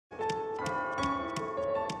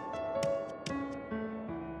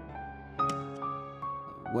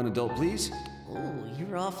One adult, please. Ooh,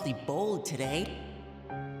 you're awfully bold today.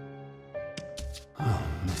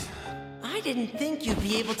 I didn't think you'd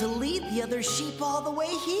be able to lead the other sheep all the way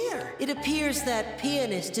here. It appears that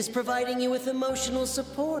pianist is providing you with emotional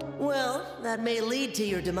support. Well, that may lead to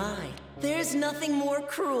your demise. There's nothing more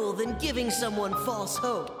cruel than giving someone false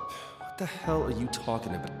hope. What the hell are you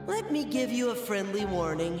talking about? Let me give you a friendly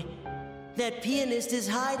warning. That pianist is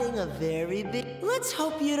hiding a very big... Let's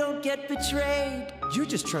hope you don't get betrayed. You're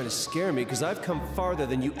just trying to scare me because I've come farther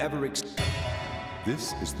than you ever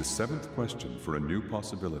This is the 7th question for a new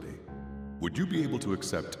possibility. Would you be able to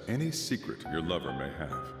accept any secret your lover may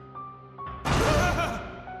have?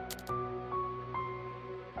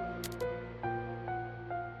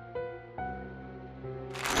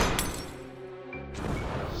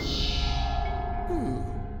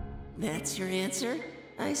 That's your answer?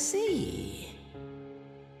 I see.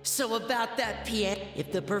 So about that piano,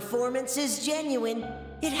 if the performance is genuine,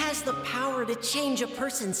 it has the power to change a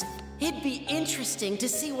person's... It'd be interesting to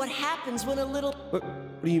see what happens when a little... What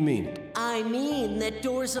do you mean? I mean that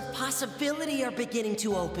doors of possibility are beginning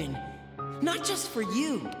to open. Not just for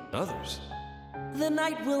you. Others? The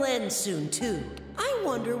night will end soon, too. I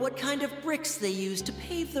wonder what kind of bricks they use to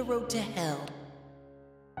pave the road to hell.